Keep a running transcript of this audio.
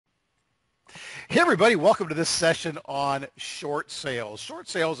Hey everybody, welcome to this session on short sales. Short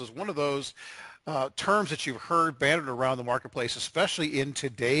sales is one of those terms that you've heard bandied around the marketplace, especially in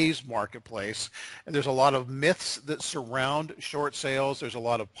today's marketplace. And there's a lot of myths that surround short sales. There's a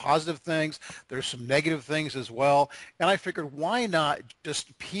lot of positive things. There's some negative things as well. And I figured, why not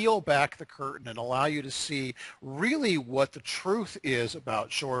just peel back the curtain and allow you to see really what the truth is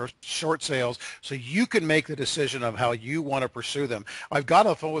about short sales, so you can make the decision of how you want to pursue them. I've got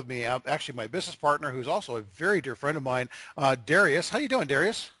on the phone with me, actually my business partner, who's also a very dear friend of mine, Darius. How you doing,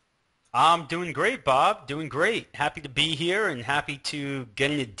 Darius? I'm doing great, Bob. Doing great. Happy to be here and happy to get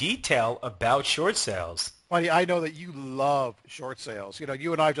into detail about short sales. Buddy, I know that you love short sales. You know,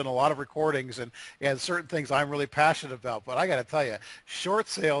 you and I have done a lot of recordings and certain things I'm really passionate about. But I got to tell you, short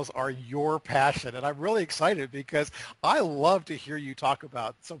sales are your passion. And I'm really excited because I love to hear you talk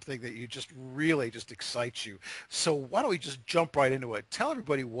about something that you just really just excites you. So why don't we just jump right into it? Tell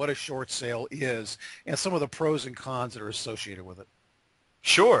everybody what a short sale is and some of the pros and cons that are associated with it.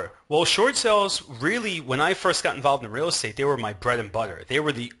 Sure. Well, short sales really, when I first got involved in real estate, they were my bread and butter. They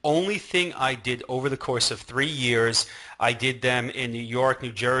were the only thing I did over the course of 3 years. I did them in New York,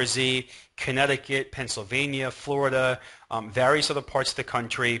 New Jersey, Connecticut, Pennsylvania, Florida, various other parts of the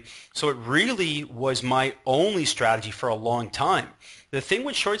country. So it really was my only strategy for a long time. The thing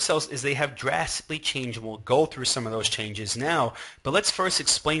with short sales is they have drastically changed, and we'll go through some of those changes now. But let's first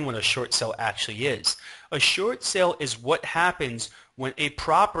explain what a short sale actually is. A short sale is what happens when a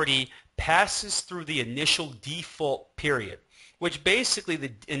property passes through the initial default period, which basically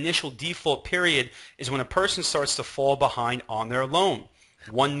the initial default period is when a person starts to fall behind on their loan.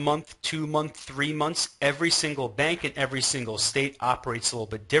 1 month, 2 month, 3 months, every single bank in every single state operates a little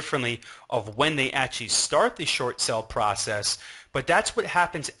bit differently of when they actually start the short sale process. But that's what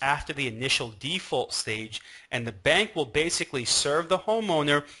happens after the initial default stage, and the bank will basically serve the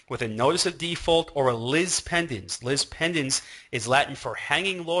homeowner with a notice of default or a lis pendens. Lis pendens is Latin for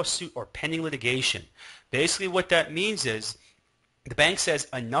hanging lawsuit or pending litigation. Basically what that means is the bank says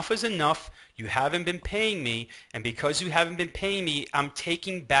enough is enough, you haven't been paying me, and because you haven't been paying me, I'm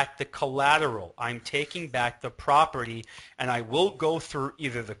taking back the collateral, I'm taking back the property, and I will go through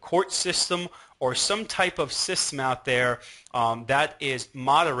either the court system or some type of system out there that is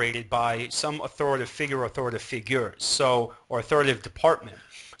moderated by some authoritative figure or authoritative figures, or authoritative department.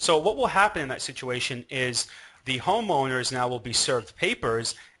 So what will happen in that situation is the homeowners now will be served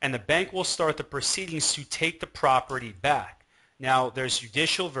papers, and the bank will start the proceedings to take the property back. Now, there's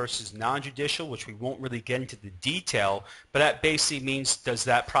judicial versus non-judicial, which we won't really get into the detail, but that basically means, does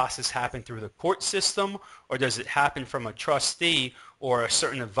that process happen through the court system, or does it happen from a trustee or a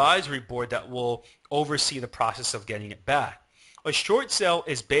certain advisory board that will oversee the process of getting it back? A short sale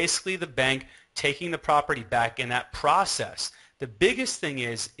is basically the bank taking the property back in that process. The biggest thing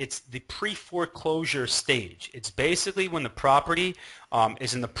is it's the pre-foreclosure stage. It's basically when the property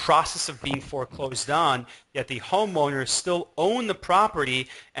is in the process of being foreclosed on, yet the homeowners still own the property,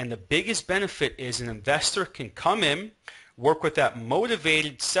 and the biggest benefit is an investor can come in, work with that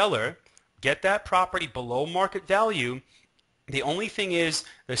motivated seller, get that property below market value. The only thing is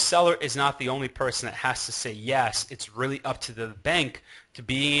the seller is not the only person that has to say yes. It's really up to the bank to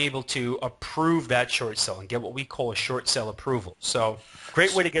being able to approve that short sale and get what we call a short sale approval. So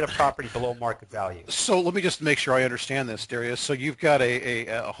great way to get a property below market value. So let me just make sure I understand this, Darius. So you've got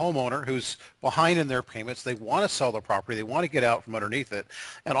a homeowner who's behind in their payments. They want to sell the property. They want to get out from underneath it.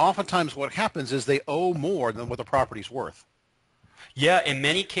 And oftentimes what happens is they owe more than what the property's worth. Yeah, in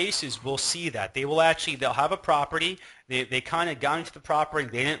many cases we'll see that. They'll have a property, they kind of got into the property,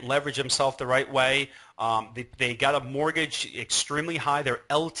 they didn't leverage themselves the right way, they got a mortgage extremely high, their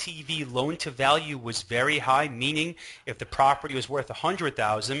LTV, loan to value, was very high, meaning if the property was worth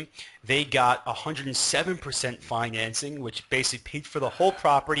 $100,000, they got 107% financing, which basically paid for the whole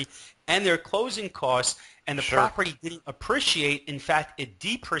property and their closing costs, and the Sure. property didn't appreciate. In fact, it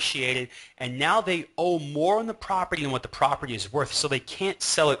depreciated, and now they owe more on the property than what the property is worth, so they can't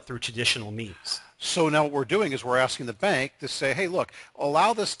sell it through traditional means. So now what we're doing is we're asking the bank to say, hey, look,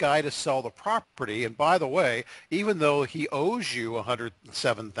 allow this guy to sell the property. And by the way, even though he owes you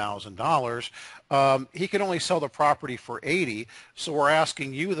 $107,000, he can only sell the property for 80. So we're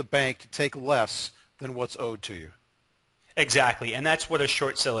asking you, the bank, to take less than what's owed to you. Exactly, and that's what a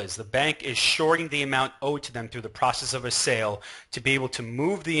short sale is. The bank is shorting the amount owed to them through the process of a sale to be able to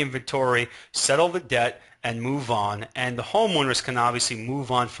move the inventory, settle the debt, and move on. And the homeowners can obviously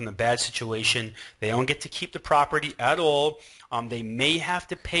move on from the bad situation. They don't get to keep the property at all. They may have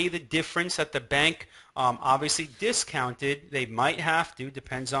to pay the difference that the bank obviously discounted. They might have to,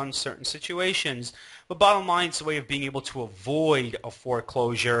 depends on certain situations. But bottom line, it's a way of being able to avoid a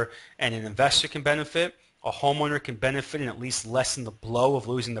foreclosure, and an investor can benefit. A homeowner can benefit and at least lessen the blow of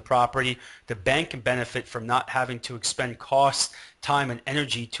losing the property. The bank can benefit from not having to expend costs, time, and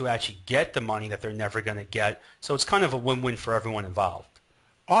energy to actually get the money that they're never going to get. So it's kind of a win-win for everyone involved.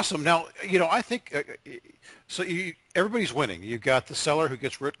 Awesome. Now, I think everybody's winning. You've got the seller who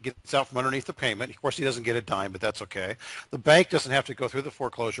gets out from underneath the payment. Of course, he doesn't get a dime, but that's okay. The bank doesn't have to go through the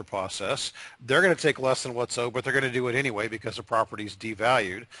foreclosure process. They're going to take less than what's owed, but they're going to do it anyway because the property's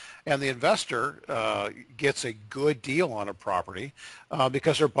devalued. And the investor gets a good deal on a property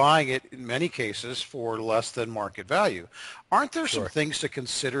because they're buying it in many cases for less than market value. Aren't there some things to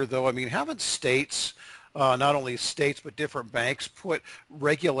consider, though? I mean, haven't states not only states but different banks put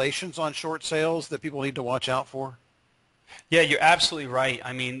regulations on short sales that people need to watch out for? Yeah, you're absolutely right.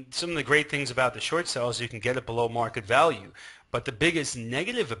 I mean, some of the great things about the short sales, you can get it below market value. But the biggest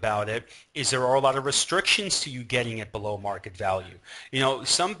negative about it is there are a lot of restrictions to you getting it below market value.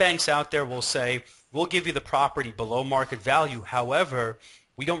 Some banks out there will say, we'll give you the property below market value. However,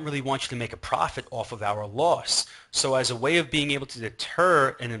 we don't really want you to make a profit off of our loss. So as a way of being able to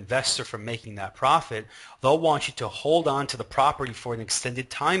deter an investor from making that profit, they'll want you to hold on to the property for an extended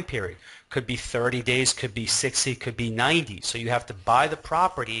time period. Could be 30 days, could be 60, could be 90. So you have to buy the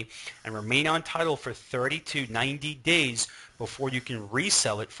property and remain on title for 30 to 90 days before you can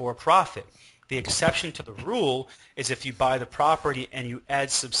resell it for a profit. The exception to the rule is if you buy the property and you add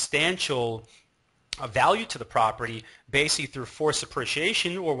substantial value to the property basically through forced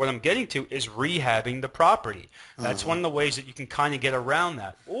appreciation, or what I'm getting to is rehabbing the property. That's one of the ways that you can kind of get around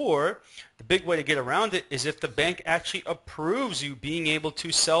that. Or the big way to get around it is if the bank actually approves you being able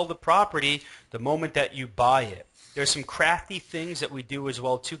to sell the property the moment that you buy it. There's some crafty things that we do as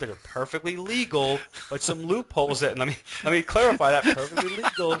well too that are perfectly legal, but some loopholes that, and let me clarify that, perfectly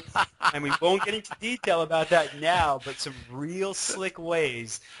legal, and we won't get into detail about that now, but some real slick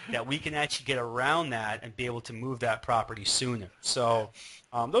ways that we can actually get around that and be able to move that property sooner. So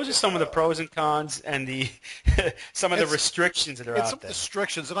those are some of the pros and cons and the some of the restrictions that are out some there.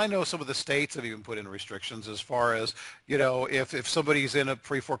 Restrictions, and I know some of the states have even put in restrictions as far as, if somebody's in a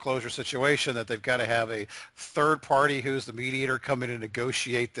pre-foreclosure situation, that they've got to have a third party who's the mediator come in and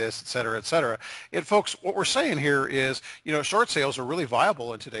negotiate this, et cetera, et cetera. And folks, what we're saying here is, short sales are really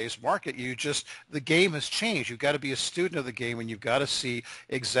viable in today's market. The game has changed. You've got to be a student of the game, and you've got to see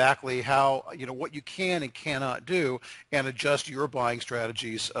exactly how, what you can and cannot do and adjust your buying strategy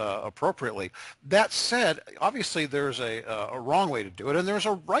appropriately. That said, obviously there's a wrong way to do it and there's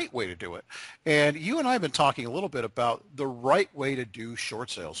a right way to do it. And you and I have been talking a little bit about the right way to do short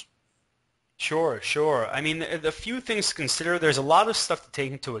sales. Sure. I mean, the few things to consider, there's a lot of stuff to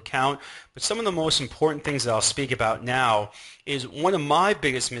take into account, but some of the most important things that I'll speak about now is one of my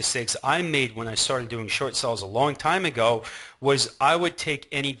biggest mistakes I made when I started doing short sales a long time ago was I would take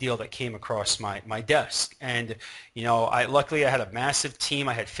any deal that came across my desk. And, luckily I had a massive team.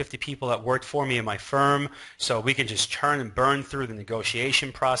 I had 50 people that worked for me in my firm, so we could just churn and burn through the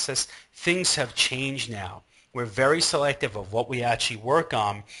negotiation process. Things have changed now. We're very selective of what we actually work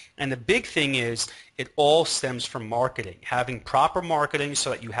on. And the big thing is it all stems from marketing. Having proper marketing so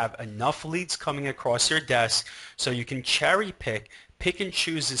that you have enough leads coming across your desk so you can cherry pick and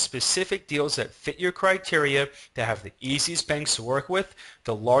choose the specific deals that fit your criteria, that have the easiest banks to work with,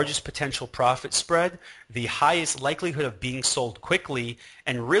 the largest potential profit spread, the highest likelihood of being sold quickly,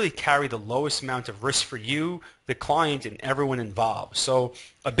 and really carry the lowest amount of risk for you, the client, and everyone involved. So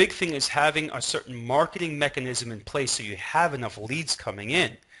a big thing is having a certain marketing mechanism in place so you have enough leads coming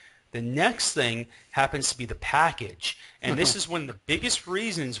in. The next thing happens to be the package. And this is one of the biggest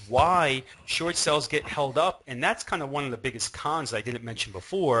reasons why short sales get held up. And that's kind of one of the biggest cons that I didn't mention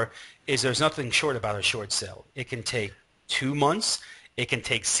before is there's nothing short about a short sale. It can take 2 months. It can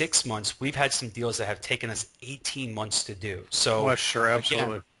take 6 months. We've had some deals that have taken us 18 months to do. So, well, sure,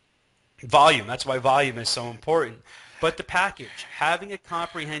 absolutely. Again, volume. That's why volume is so important. But the package, having a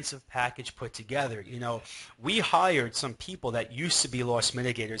comprehensive package put together. We hired some people that used to be loss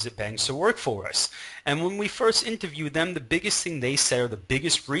mitigators at banks to work for us. And when we first interviewed them, the biggest thing they said, or the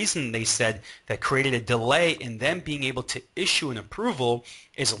biggest reason they said that created a delay in them being able to issue an approval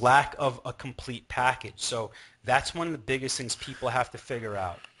is lack of a complete package. So that's one of the biggest things people have to figure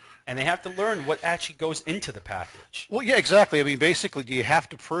out. And they have to learn what actually goes into the package. Well, yeah, exactly. I mean, basically, you have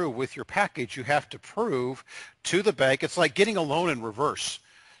to prove with your package, you have to prove to the bank. It's like getting a loan in reverse.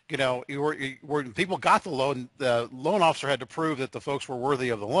 when people got the loan officer had to prove that the folks were worthy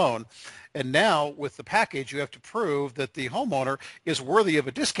of the loan. And now with the package, you have to prove that the homeowner is worthy of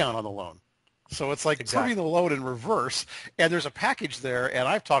a discount on the loan. So it's like proving the Exactly. loan in reverse. And there's a package there. And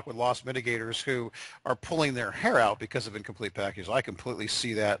I've talked with loss mitigators who are pulling their hair out because of incomplete packages. I completely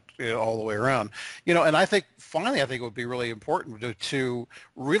see that all the way around. And I think finally, I think it would be really important to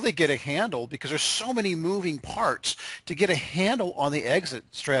really get a handle, because there's so many moving parts, to get a handle on the exit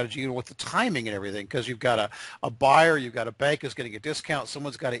strategy, with the timing and everything, because you've got a buyer, you've got a bank that's getting a discount,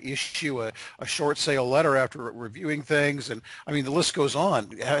 someone's got to issue a short sale letter after reviewing things. And I mean, the list goes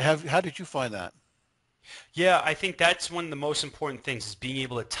on. How did you find that? Yeah, I think that's one of the most important things is being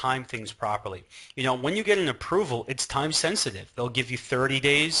able to time things properly. When you get an approval, it's time sensitive. They'll give you 30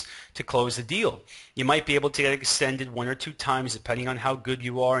 days to close the deal. You might be able to get extended one or two times depending on how good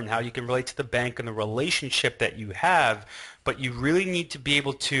you are and how you can relate to the bank and the relationship that you have, but you really need to be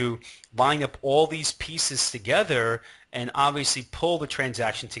able to line up all these pieces together and obviously pull the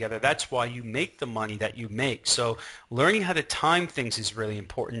transaction together. That's why you make the money that you make. So learning how to time things is really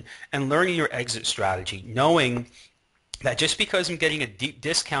important, and learning your exit strategy, knowing that just because I'm getting a deep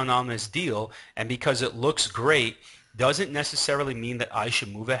discount on this deal and because it looks great doesn't necessarily mean that I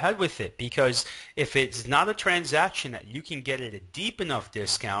should move ahead with it, because if it's not a transaction that you can get at a deep enough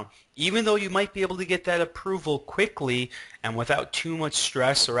discount, even though you might be able to get that approval quickly and without too much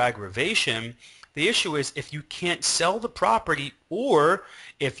stress or aggravation, the issue is if you can't sell the property, or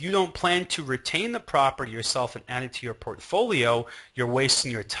if you don't plan to retain the property yourself and add it to your portfolio, you're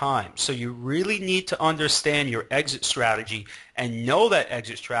wasting your time. So you really need to understand your exit strategy and know that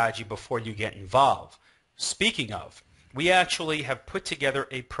exit strategy before you get involved. Speaking of, we actually have put together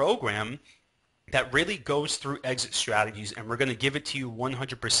a program that really goes through exit strategies, and we're going to give it to you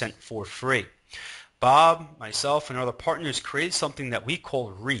 100% for free. Bob, myself, and other partners created something that we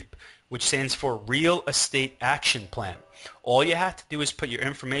call REAP, which stands for Real Estate Action Plan. All you have to do is put your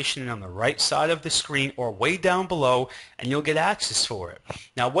information in on the right side of the screen or way down below, and you'll get access for it.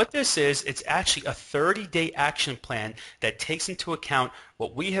 Now, what this is, it's actually a 30-day action plan that takes into account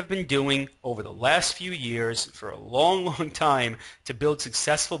what we have been doing over the last few years for a long, long time to build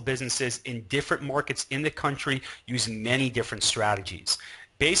successful businesses in different markets in the country using many different strategies.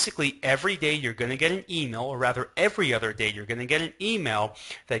 Basically, every day you're going to get an email, or rather every other day you're going to get an email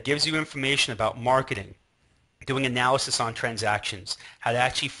that gives you information about marketing, doing analysis on transactions, how to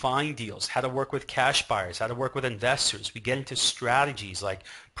actually find deals, how to work with cash buyers, how to work with investors. We get into strategies like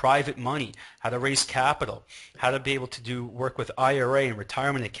private money, how to raise capital, how to be able to work with IRA and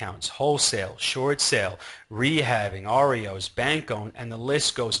retirement accounts, wholesale, short sale, rehabbing, REOs, bank owned, and the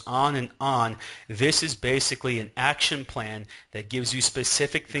list goes on and on. This is basically an action plan that gives you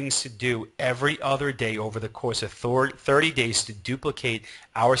specific things to do every other day over the course of 30 days to duplicate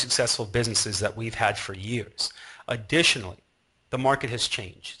our successful businesses that we've had for years. Additionally, the market has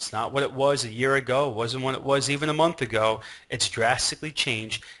changed. It's not what it was a year ago. It wasn't what it was even a month ago. It's drastically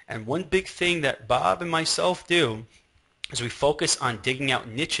changed. And one big thing that Bob and myself do is we focus on digging out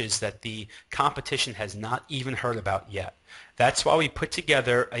niches that the competition has not even heard about yet. That's why we put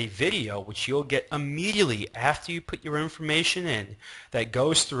together a video which you'll get immediately after you put your information in that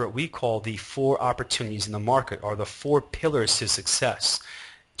goes through what we call the 4 opportunities in the market, or the 4 pillars to success.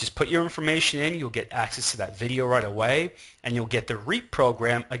 Just put your information in, you'll get access to that video right away, and you'll get the REAP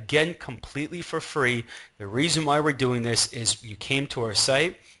program, again, completely for free. The reason why we're doing this is you came to our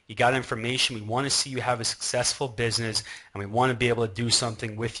site, you got information, we want to see you have a successful business, and we want to be able to do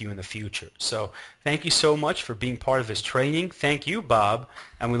something with you in the future. So thank you so much for being part of this training. Thank you, Bob,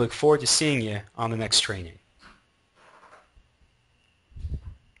 and we look forward to seeing you on the next training.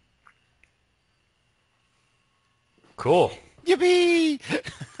 Cool. Yippee!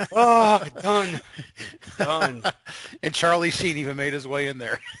 Oh, done. Done. And Charlie Sheen even made his way in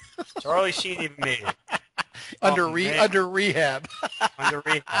there. Charlie Sheen even made it. under Oh, man. under rehab. Under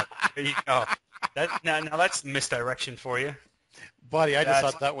rehab. There you go. Now that's misdirection for you. Buddy, I just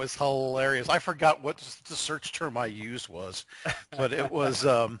That's thought that was hilarious. I forgot what the search term I used was, but it was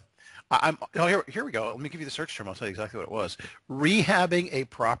here we go. Let me give you the search term. I'll tell you exactly what it was. Rehabbing a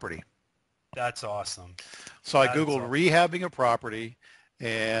property. That's awesome. So I That is Googled awesome. rehabbing a property,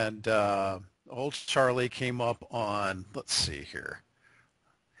 and old Charlie came up on, let's see here.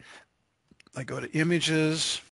 I go to images.